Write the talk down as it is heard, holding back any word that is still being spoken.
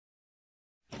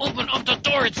Open up the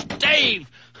door. It's Dave.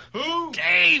 Who?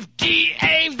 Dave.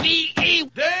 D-A-V-E.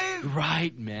 Dave?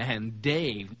 Right, man.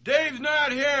 Dave. Dave's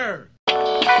not here.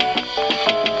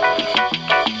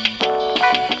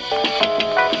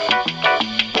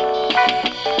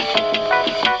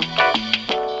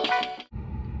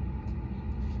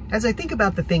 As I think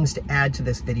about the things to add to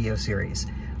this video series,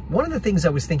 one of the things I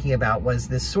was thinking about was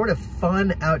this sort of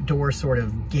fun outdoor sort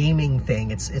of gaming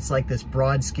thing. It's like this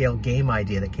broad scale game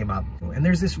idea that came up. And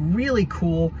there's this really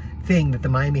cool thing that the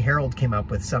Miami Herald came up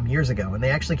with some years ago. And they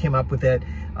actually came up with it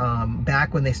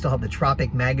back when they still had the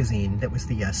Tropic magazine that was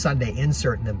the Sunday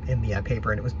insert in the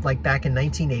paper. And it was like back in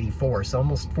 1984, so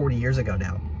almost 40 years ago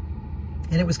now.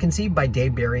 And it was conceived by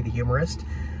Dave Barry, the humorist,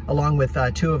 along with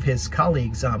two of his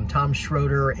colleagues, Tom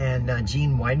Schroeder and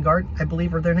Gene Weingart, I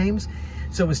believe are their names.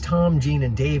 So it was Tom, Gene,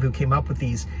 and Dave who came up with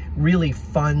these really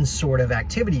fun sort of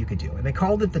activity you could do. And they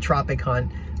called it the Tropic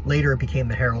Hunt. Later it became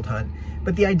the Herald Hunt.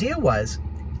 But the idea was,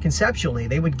 conceptually,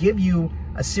 they would give you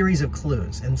a series of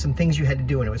clues and some things you had to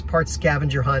do. And it was part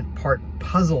scavenger hunt, part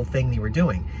puzzle thing you were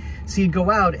doing. So you'd go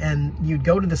out and you'd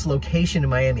go to this location in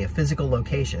Miami, a physical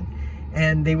location,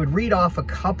 and they would read off a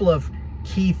couple of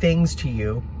key things to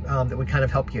you that would kind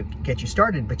of help you get you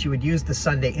started, but you would use the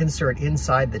Sunday insert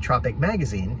inside the Tropic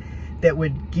magazine that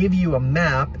would give you a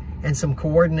map and some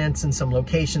coordinates and some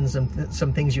locations and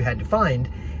some things you had to find.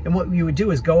 And what you would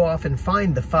do is go off and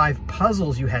find the 5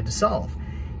 puzzles you had to solve.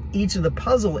 Each of the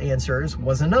puzzle answers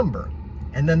was a number,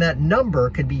 and then that number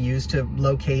could be used to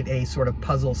locate a sort of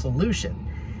puzzle solution.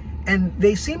 And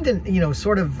they seemed to, you know,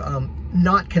 sort of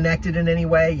not connected in any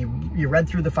way. You read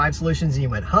through the 5 solutions and you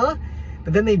went, huh?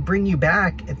 But then they'd bring you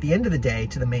back at the end of the day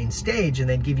to the main stage and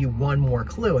they'd give you one more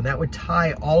clue, and that would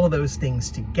tie all of those things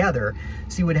together.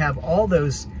 So you would have all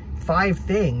those 5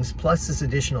 things plus this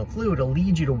additional clue to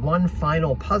lead you to one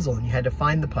final puzzle, and you had to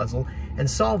find the puzzle and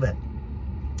solve it.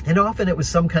 And often it was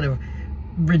some kind of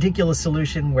ridiculous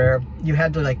solution where you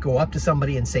had to like go up to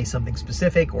somebody and say something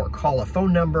specific, or call a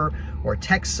phone number, or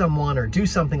text someone, or do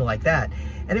something like that.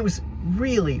 And it was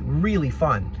really, really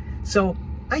fun. So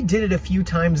I did it a few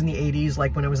times in the 80s,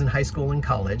 like when I was in high school and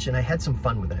college, and I had some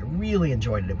fun with it. I really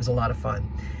enjoyed it. It was a lot of fun.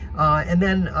 And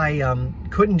then I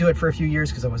couldn't do it for a few years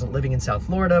because I wasn't living in South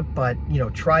Florida, but, you know,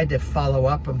 tried to follow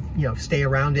up and, you know, stay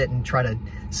around it and try to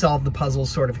solve the puzzles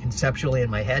sort of conceptually in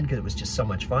my head because it was just so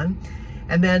much fun.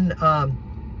 And then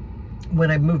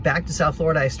when I moved back to South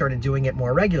Florida, I started doing it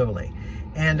more regularly.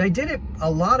 And I did it a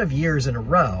lot of years in a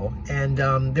row, and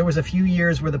there was a few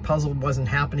years where the puzzle wasn't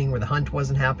happening, where the hunt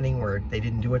wasn't happening, where they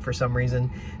didn't do it for some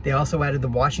reason. They also added the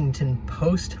Washington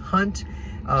Post hunt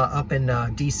up in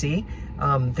DC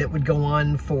that would go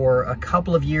on for a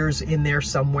couple of years in there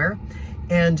somewhere.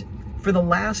 And for the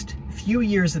last few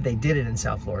years that they did it in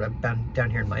South Florida, down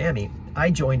here in Miami,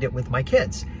 I joined it with my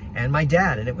kids and my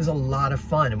dad, and it was a lot of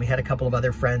fun. And we had a couple of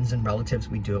other friends and relatives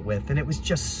we'd do it with, and it was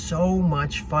just so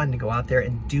much fun to go out there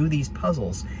and do these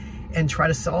puzzles and try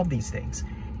to solve these things.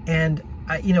 And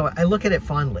you know, I look at it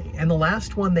fondly. And the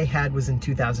last one they had was in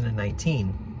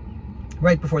 2019,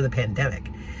 right before the pandemic.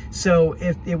 So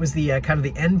it was the kind of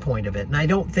the end point of it. And I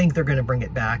don't think they're going to bring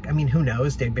it back. I mean, who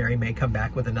knows? Dave Barry may come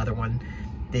back with another one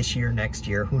this year, next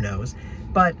year, who knows?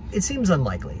 But it seems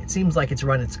unlikely. It seems like it's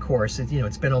run its course. You know,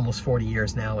 it's been almost 40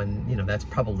 years now, and, you know, that's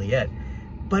probably it.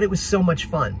 But it was so much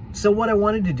fun. So what I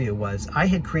wanted to do was, I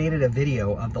had created a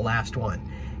video of the last one,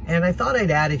 and I thought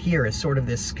I'd add it here as sort of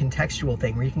this contextual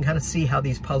thing where you can kind of see how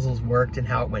these puzzles worked and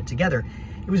how it went together.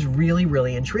 It was really,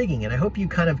 really intriguing, and I hope you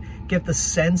kind of get the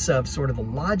sense of sort of the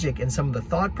logic and some of the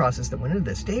thought process that went into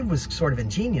this. Dave was sort of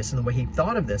ingenious in the way he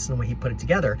thought of this and the way he put it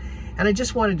together, and I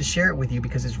just wanted to share it with you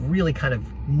because it's really kind of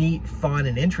neat, fun,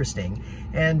 and interesting,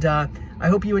 and I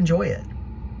hope you enjoy it.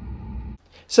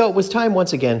 So it was time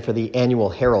once again for the annual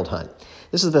Herald Hunt.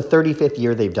 This is the 35th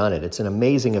year they've done it. It's an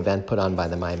amazing event put on by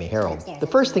the Miami Herald. The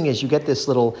first thing is you get this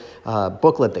little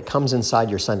booklet that comes inside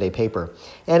your Sunday paper.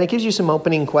 And it gives you some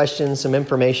opening questions, some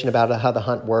information about how the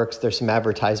hunt works. There's some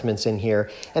advertisements in here.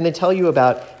 And they tell you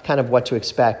about kind of what to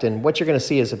expect. And what you're going to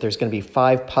see is that there's going to be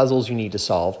 5 puzzles you need to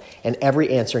solve. And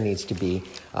every answer needs to be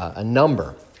a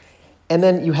number. And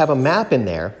then you have a map in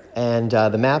there. And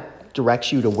the map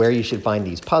directs you to where you should find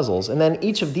these puzzles, and then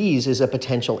each of these is a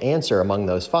potential answer among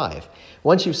those 5.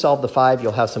 Once you've solved the 5,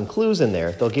 you'll have some clues in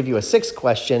there. They'll give you a 6th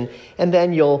question, and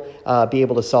then you'll be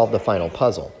able to solve the final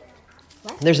puzzle.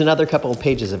 There's another couple of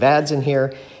pages of ads in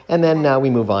here, and then now we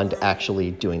move on to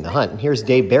actually doing the hunt. And here's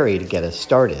Dave Barry to get us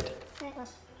started. So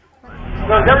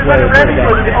is everybody ready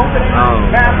for the opening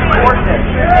map coordinates?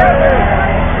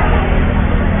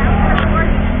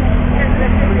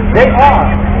 They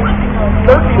are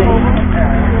 13,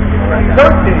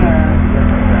 50,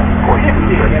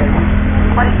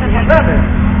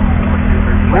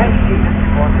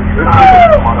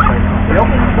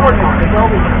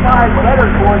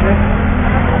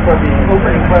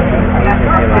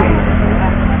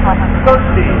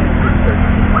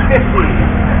 11,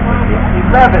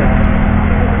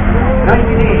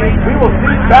 19. We will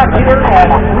see you back here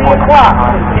at 3 o'clock.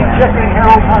 Keep checking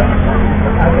Herald on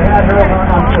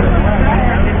Twitter.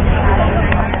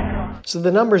 So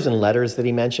the numbers and letters that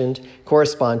he mentioned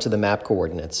correspond to the map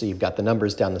coordinates. So you've got the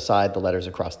numbers down the side, the letters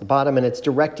across the bottom, and it's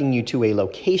directing you to a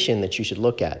location that you should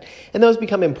look at. And those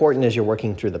become important as you're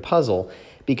working through the puzzle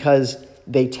because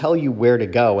they tell you where to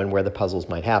go and where the puzzles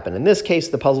might happen. In this case,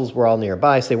 the puzzles were all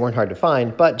nearby, so they weren't hard to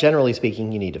find, but generally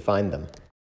speaking, you need to find them.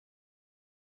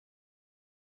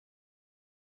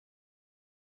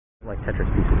 Like Tetris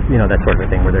pieces, you know, that sort of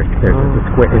thing, where there's the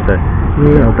square is an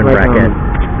open bracket.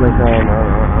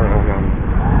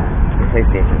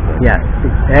 PlayStation. Yes,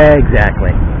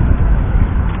 exactly.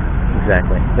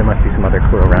 Exactly. There must be some other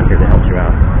clue around here that helps you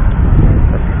out.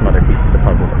 Must be some other pieces of the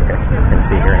puzzle that we're going to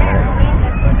see here in a minute.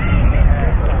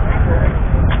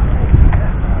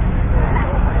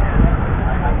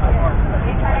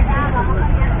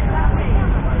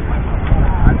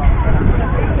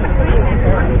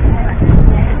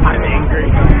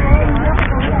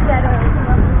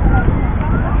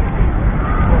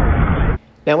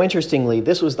 Now, interestingly,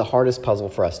 this was the hardest puzzle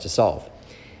for us to solve.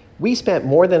 We spent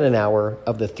more than an hour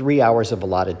of the 3 hours of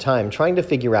allotted time trying to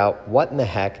figure out what in the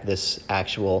heck this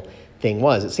actual thing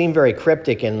was. It seemed very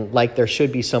cryptic and like there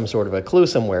should be some sort of a clue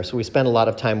somewhere, so we spent a lot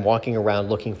of time walking around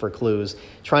looking for clues,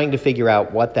 trying to figure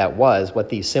out what that was, what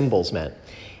these symbols meant.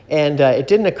 And it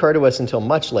didn't occur to us until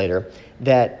much later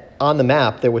that on the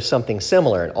map there was something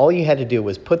similar, and all you had to do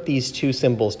was put these two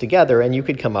symbols together and you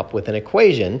could come up with an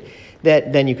equation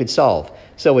that then you could solve.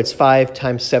 So it's 5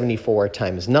 times 74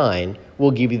 times 9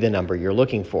 will give you the number you're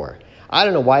looking for. I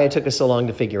don't know why it took us so long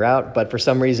to figure out, but for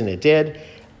some reason it did,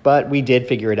 but we did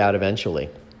figure it out eventually.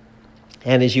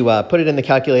 And as you put it in the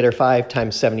calculator, 5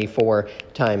 times 74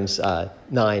 times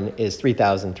 9 is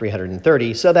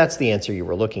 3,330, so that's the answer you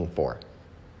were looking for.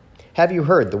 Have you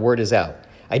heard the word is out?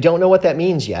 I don't know what that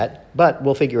means yet, but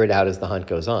we'll figure it out as the hunt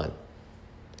goes on.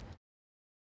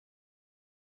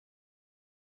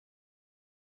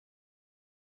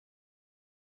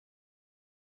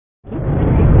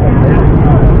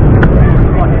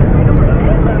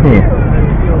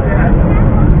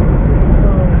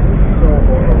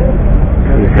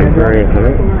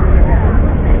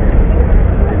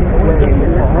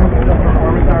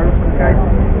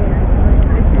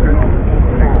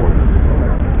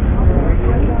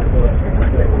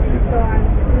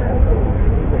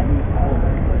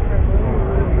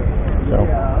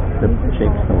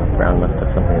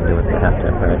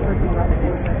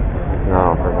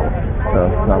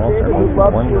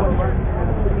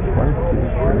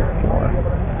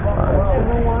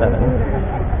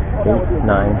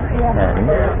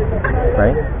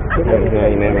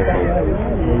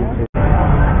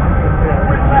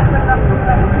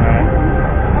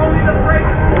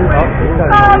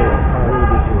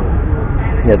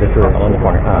 Yeah, this is on the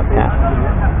corner. Pass.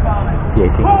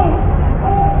 PAT.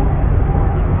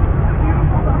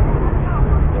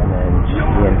 And then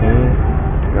GNP.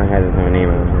 I had his name.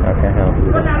 Okay, hell.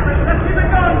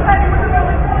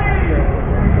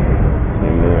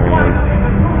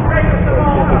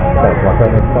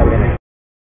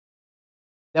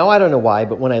 Now, I don't know why,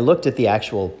 but when I looked at the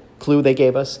actual clue they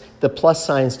gave us, the plus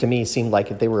signs to me seemed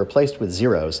like if they were replaced with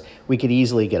zeros, we could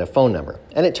easily get a phone number.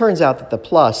 And it turns out that the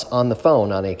plus on the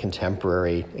phone on a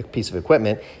contemporary piece of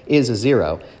equipment is a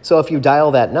 0. So if you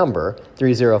dial that number,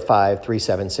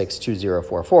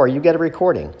 305-376-2044, you get a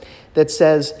recording that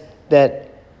says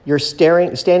that you're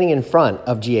standing in front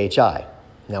of GHI.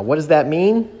 Now, what does that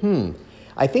mean?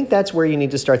 I think that's where you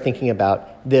need to start thinking about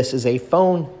this as a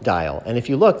phone dial. And if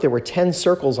you look, there were 10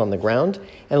 circles on the ground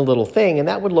and a little thing, and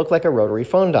that would look like a rotary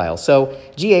phone dial. So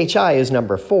GHI is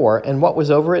number 4, and what was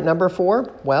over at number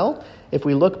 4? Well, if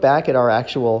we look back at our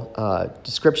actual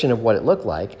description of what it looked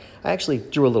like, I actually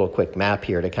drew a little quick map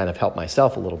here to kind of help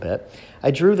myself a little bit.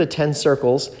 I drew the 10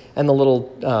 circles and the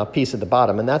little piece at the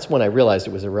bottom, and that's when I realized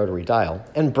it was a rotary dial.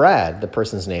 And Brad, the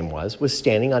person's name was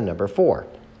standing on number 4.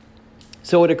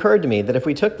 So it occurred to me that if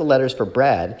we took the letters for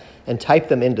Brad and typed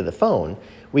them into the phone,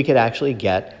 we could actually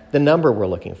get the number we're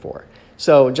looking for.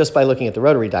 So just by looking at the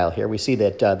rotary dial here, we see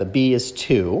that the B is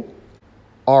 2,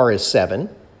 R is 7,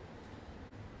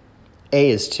 A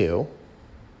is 2,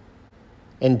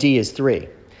 and D is 3.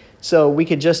 So we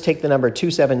could just take the number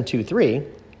 2723,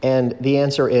 and the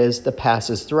answer is the pass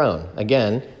is thrown.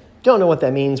 Again, don't know what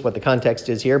that means, what the context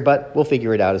is here, but we'll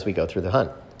figure it out as we go through the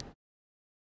hunt.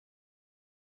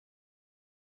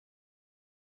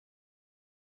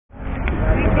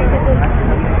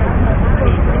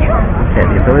 Okay,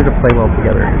 the ability to play well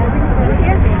together.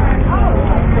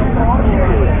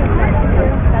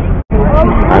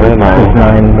 I don't 9.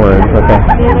 9 words, okay.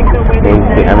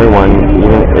 Everyone,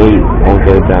 even 8 won't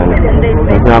get it done.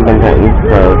 It's not been sentence,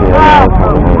 so you know, now it's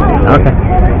not the whole thing. Okay.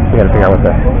 We gotta figure out what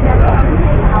the...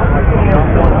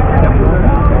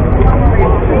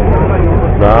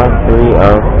 Draw 3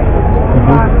 of...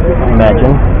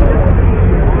 Imagine.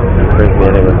 First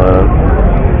bit of love.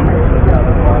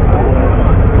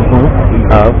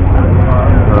 Of.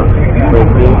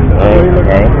 Frisbee. A.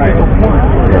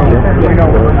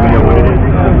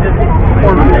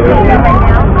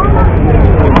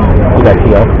 You got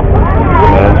T.O.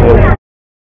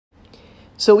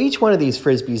 So each one of these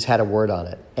Frisbees had a word on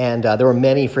it, and there were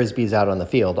many Frisbees out on the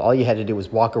field. All you had to do was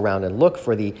walk around and look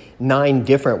for the 9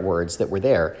 different words that were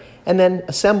there, and then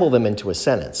assemble them into a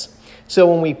sentence.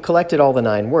 So when we collected all the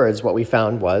 9 words, what we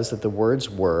found was that the words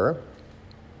were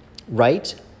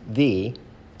write the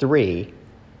 3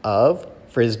 of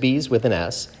Frisbees with an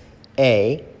S,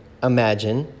 A,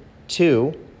 imagine,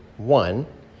 2, 1.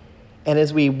 And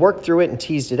as we worked through it and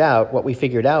teased it out, what we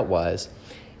figured out was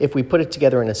if we put it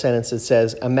together in a sentence that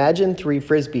says, imagine 3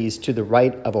 Frisbees to the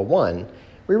right of a 1,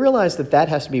 we realized that that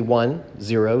has to be 1,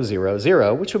 0, 0,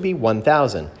 0, which would be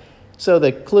 1,000. So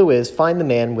the clue is find the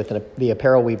man with the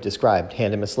apparel we've described.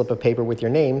 Hand him a slip of paper with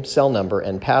your name, cell number,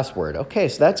 and password. Okay,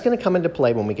 so that's going to come into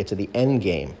play when we get to the end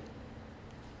game.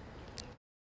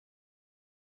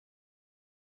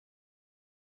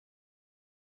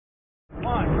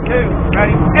 One, two,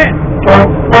 ready, hit!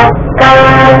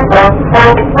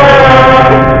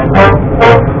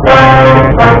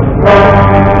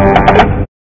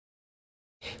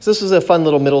 So this was a fun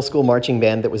little middle school marching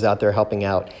band that was out there helping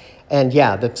out. And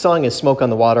yeah, the song is Smoke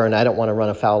on the Water, and I don't want to run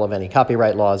afoul of any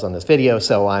copyright laws on this video,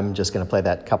 so I'm just going to play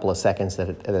that couple of seconds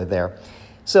that are there.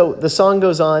 So the song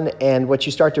goes on, and what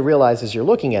you start to realize as you're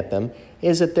looking at them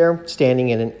is that they're standing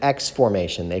in an X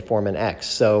formation. They form an X.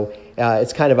 So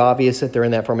it's kind of obvious that they're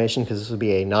in that formation because this would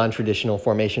be a non-traditional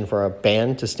formation for a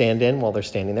band to stand in while they're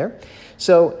standing there.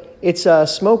 So it's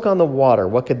Smoke on the Water.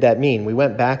 What could that mean? We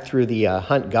went back through the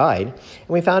Hunt guide, and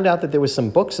we found out that there was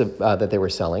some books that they were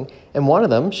selling, and one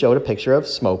of them showed a picture of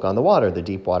Smoke on the Water, the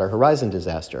Deepwater Horizon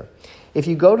disaster. If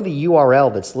you go to the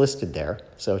URL that's listed there,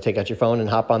 so take out your phone and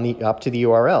hop up to the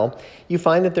URL, you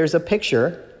find that there's a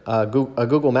picture, a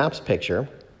Google Maps picture,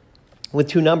 with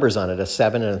 2 numbers on it, a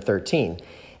 7 and a 13.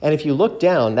 And if you look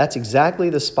down, that's exactly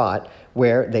the spot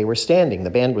where they were standing, the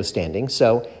band was standing.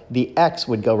 So the X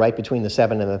would go right between the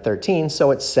 7 and the 13,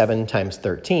 so it's 7 times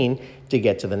 13 to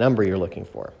get to the number you're looking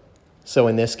for. So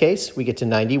in this case, we get to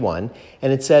 91,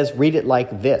 and it says, read it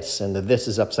like this, and the this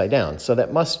is upside down. So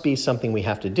that must be something we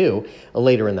have to do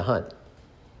later in the hunt.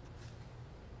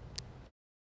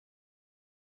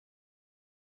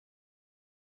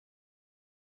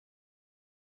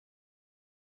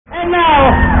 And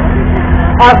now,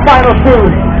 our final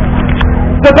tune.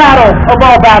 The battle of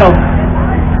all battles.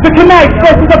 The Knights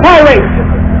versus the Pirates.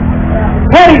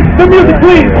 Petty, the music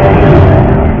please.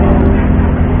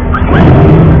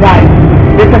 Guys,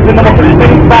 this is the number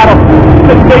 15 battle.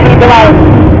 The David Goliath.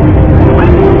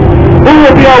 Who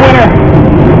will be our winner?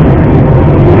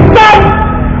 Stop!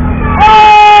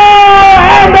 Oh!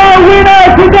 And our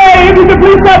winner today, if you can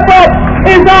please step up,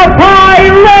 is our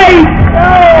Pirates!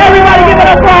 Everybody give it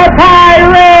up for our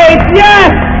Pirates!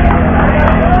 Yes!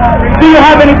 Do you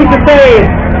have anything to say?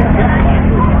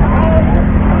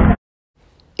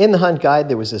 In the Hunt guide,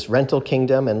 there was this rental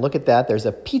kingdom, and look at that, there's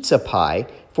a pizza pie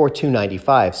for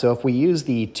 $2.95. So if we use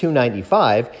the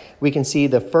 $2.95, we can see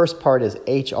the first part is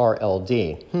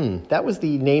HRLD. That was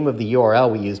the name of the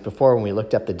URL we used before when we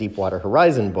looked up the Deepwater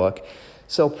Horizon book.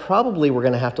 So probably we're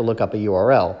going to have to look up a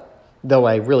URL, though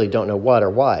I really don't know what or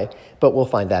why, but we'll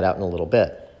find that out in a little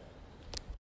bit.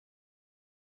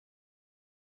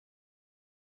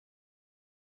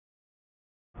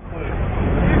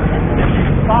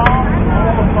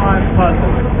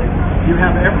 Puzzle. You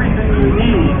have everything you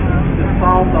need to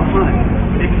solve the hunt,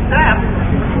 except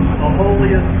the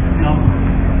holiest number.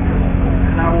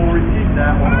 And I will repeat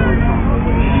that one more time.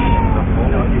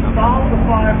 If you solve the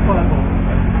 5 puzzles,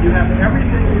 you have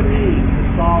everything you need to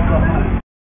solve the hunt.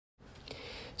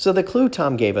 So the clue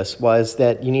Tom gave us was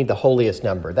that you need the holiest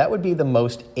number. That would be the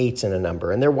most 8s in a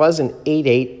number. And there was an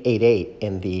 8888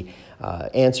 in the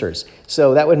answers.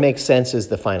 So that would make sense as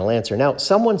the final answer. Now,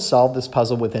 someone solved this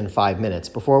puzzle within 5 minutes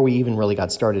before we even really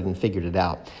got started and figured it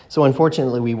out. So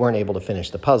unfortunately, we weren't able to finish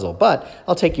the puzzle, but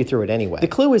I'll take you through it anyway. The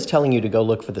clue is telling you to go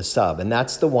look for the sub, and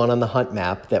that's the one on the Hunt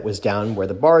map that was down where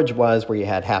the barge was, where you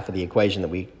had half of the equation that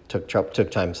we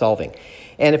took time solving.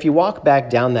 And if you walk back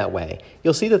down that way,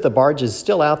 you'll see that the barge is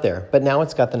still out there, but now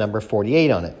it's got the number 48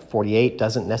 on it. 48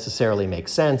 doesn't necessarily make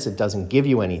sense. It doesn't give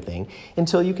you anything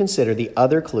until you consider the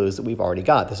other clues that we've already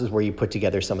got. This is where you put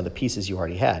together some of the pieces you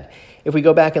already had. If we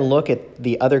go back and look at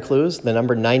the other clues, the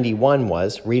number 91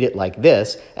 was, read it like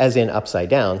this, as in upside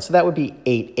down. So that would be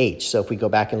 8H. So if we go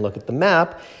back and look at the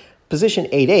map, position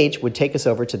 8H would take us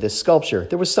over to this sculpture.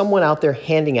 There was someone out there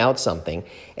handing out something,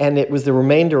 and it was the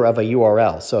remainder of a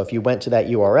URL. So if you went to that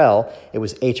URL, it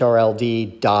was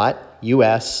hrld.us/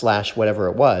 whatever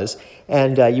it was,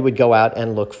 and you would go out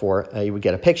and look for, you would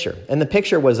get a picture. And the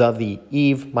picture was of the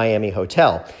Eve Miami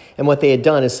Hotel. And what they had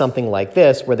done is something like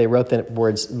this, where they wrote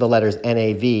the letters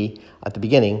NAV at the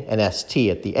beginning and ST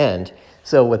at the end.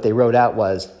 So what they wrote out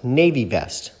was Navy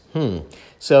vest.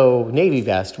 So Navy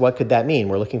vest, what could that mean?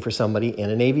 We're looking for somebody in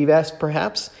a Navy vest,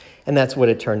 perhaps? And that's what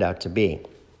it turned out to be.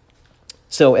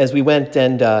 So as we went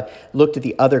and looked at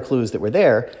the other clues that were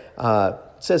there, it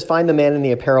says, find the man in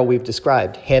the apparel we've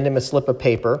described. Hand him a slip of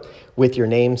paper with your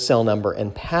name, cell number,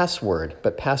 and password,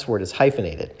 but password is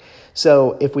hyphenated.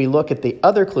 So if we look at the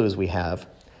other clues we have,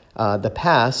 the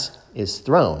pass is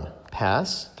thrown.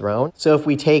 Pass, thrown. So if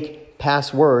we take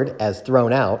password as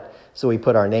thrown out, so we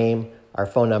put our name, our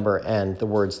phone number, and the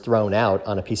words thrown out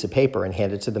on a piece of paper and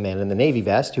hand it to the man in the Navy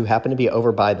vest who happened to be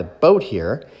over by the boat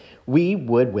here, we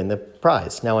would win the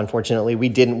prize. Now, unfortunately, we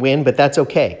didn't win, but that's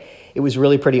okay. It was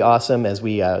really pretty awesome. As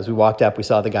we walked up, we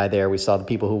saw the guy there. We saw the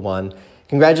people who won.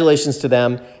 Congratulations to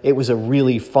them. It was a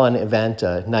really fun event,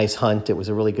 a nice hunt. It was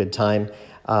a really good time.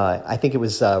 I think it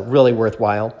was really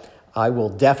worthwhile. I will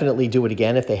definitely do it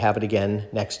again if they have it again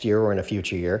next year or in a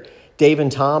future year. Dave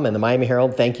and Tom and the Miami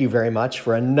Herald, thank you very much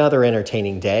for another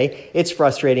entertaining day. It's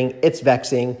frustrating, it's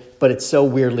vexing, but it's so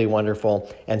weirdly wonderful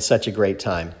and such a great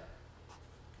time.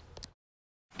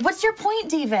 What's your point,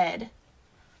 David?